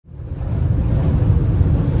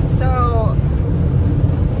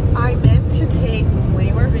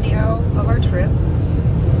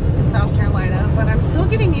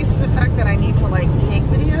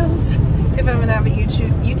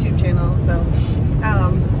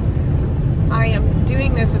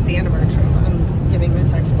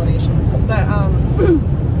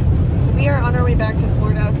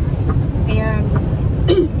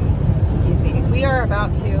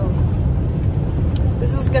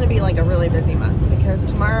going to be like a really busy month because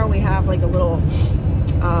tomorrow we have like a little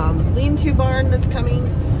lean-to barn that's coming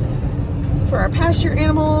for our pasture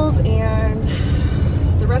animals, and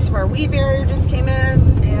the rest of our weed barrier just came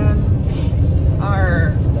in, and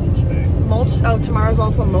our mulch, oh, tomorrow's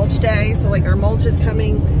also mulch day, so like our mulch is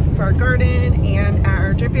coming for our garden, and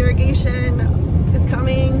our drip irrigation is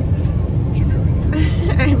coming.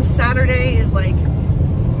 And Saturday is like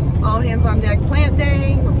all hands on deck plant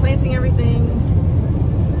day. We're planting everything.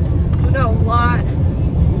 So we got a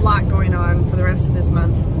lot going on for the rest of this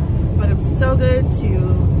month. But it's so good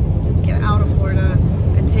to just get out of Florida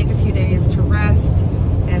and take a few days to rest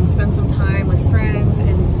and spend some time with friends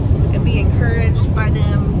and be encouraged by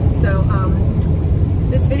them. So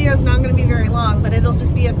this video is not going to be very long, but it'll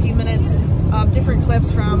just be a few minutes of different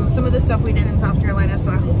clips from some of the stuff we did in South Carolina.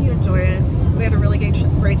 So I hope you enjoy it. We had a really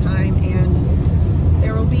great time, and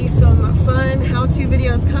there will be some fun how-to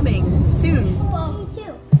videos coming soon. Well, me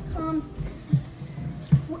too.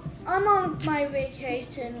 I'm on my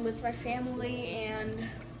vacation with my family, and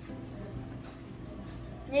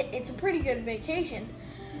it's a pretty good vacation.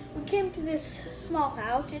 We came to this small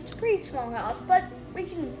house. It's a pretty small house, but we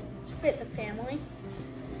can fit the family.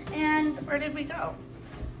 And where did we go?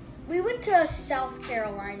 We went to South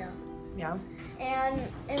Carolina. Yeah. And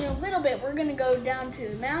in a little bit, we're gonna go down to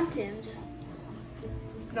the mountains.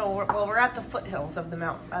 No, we're at the foothills of a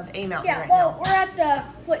mountain yeah, right well, now. we're at the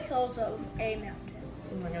foothills of a mountain.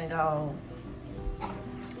 And we're gonna go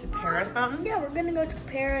to Paris Mountain? Yeah, we're gonna go to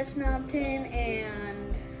Paris Mountain,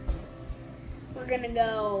 and we're gonna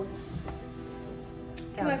go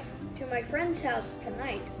to my friend's house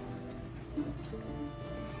tonight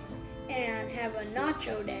and have a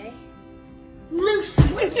nacho day. Let's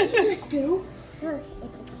do.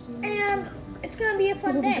 And it's gonna be a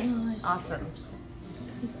fun day. Awesome.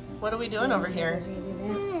 What are we doing over here?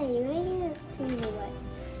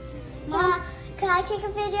 Mom, can I take a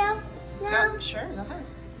video? No. Yeah, sure, go ahead.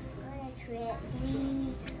 On a trip,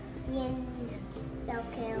 we in South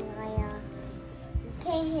Carolina. We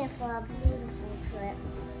came here for a beautiful trip,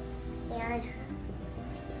 and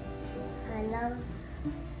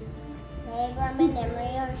Ramblin and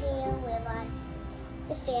Ray are here with us.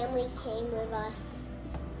 The family came with us,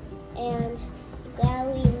 and glad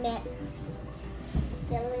we met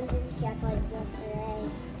Dylan and Shepherd yesterday.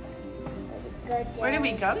 It was a good day. Where did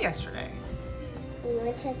we go yesterday? We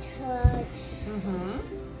went to church, Mm-hmm.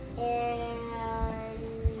 and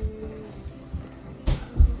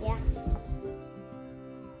yeah.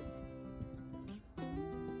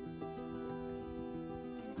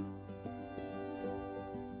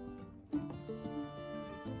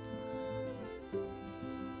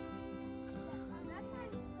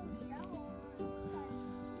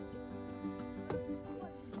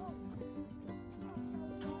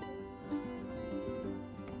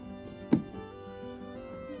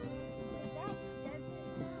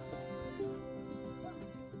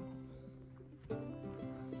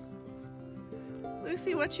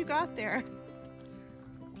 Lucy, what you got there?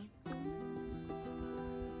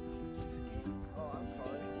 Oh, I'm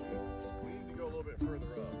sorry. We need to go a little bit further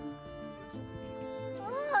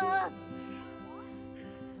up.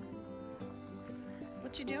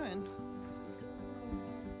 What you doing?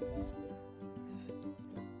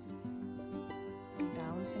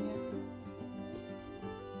 Balancing it?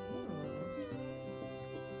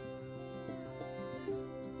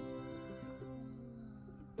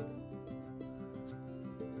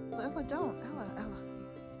 Ella, don't. Ella.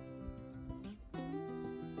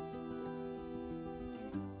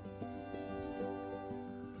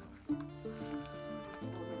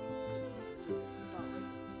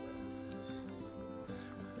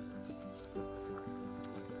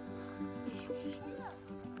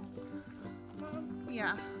 Mom,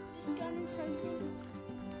 Yeah. this gun is something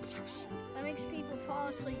that makes people fall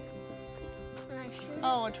asleep when I shoot.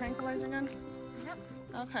 Oh, a tranquilizer gun? Yep.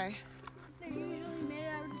 Okay. They're usually made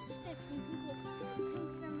out of sticks, and people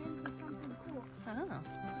think them into something cool. Oh.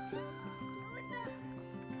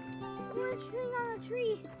 It was shooting on a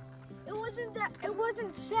tree. It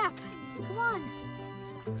wasn't sap. Come on.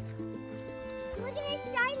 Look at this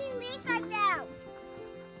shiny leaf I found.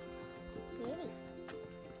 Pretty.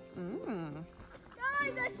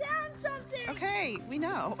 Guys, I found something. Okay, we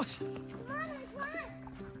know. Come on, come on.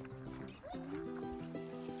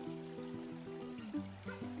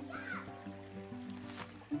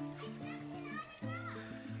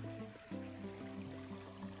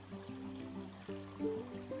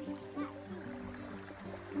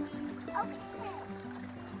 Okay.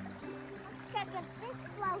 Let's check if this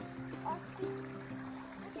floats. Let's see.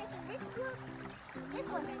 Let's check if this floats. This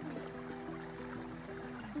one is.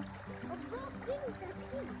 Hi.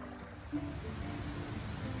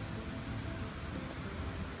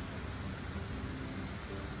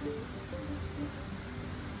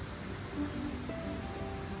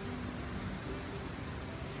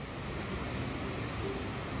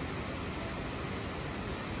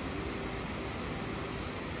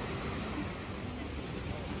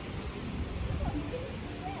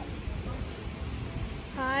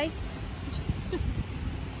 Do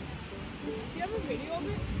you have a video of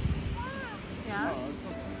it? Yeah. Oh, it's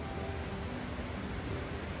okay.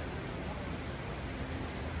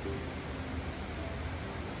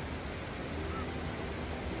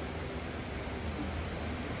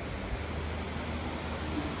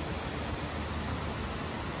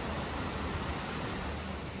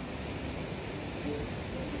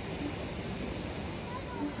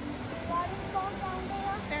 Waterfall down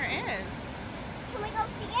there. There is. Can we go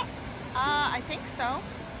see it? I think so.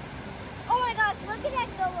 Oh my gosh, look at that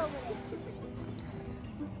go over there.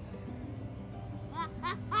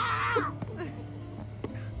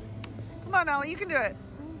 Come on, Ellie, you can do it.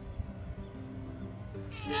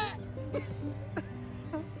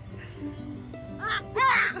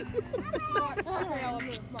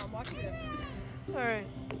 Mom, watch this. All right.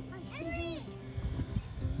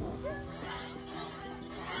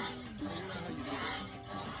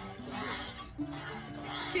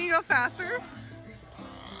 Can you go faster?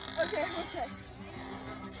 Okay, okay.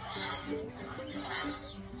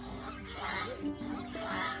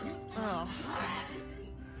 Oh.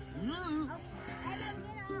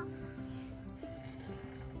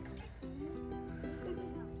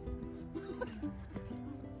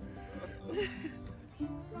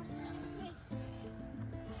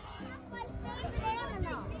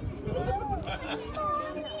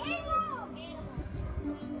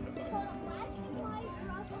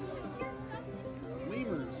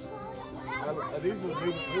 Lemurs. These are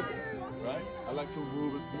movers, right? I like to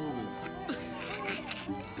move it.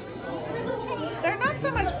 They're not so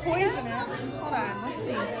much poisonous. Hold on, let's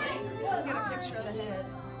see. I'll get a picture of the head.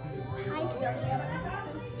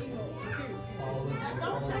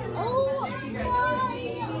 Oh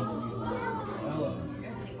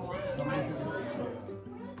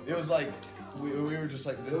It was like we were just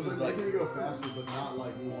like this It was is like like making it go faster, but not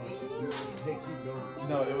like we wanted to. Hey, keep going.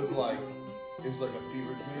 no, it was like a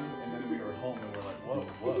fever dream, and then we were home and we're like, whoa,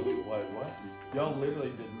 what? Y'all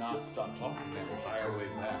literally did not stop talking the entire way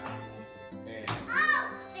back, and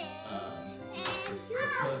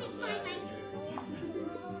because of that, it made it confusing.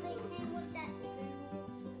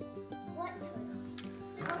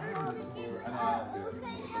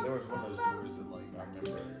 There was one of those tours that like I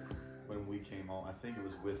remember when we came home. I think it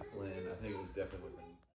was with Glenn. I think it was definitely with him.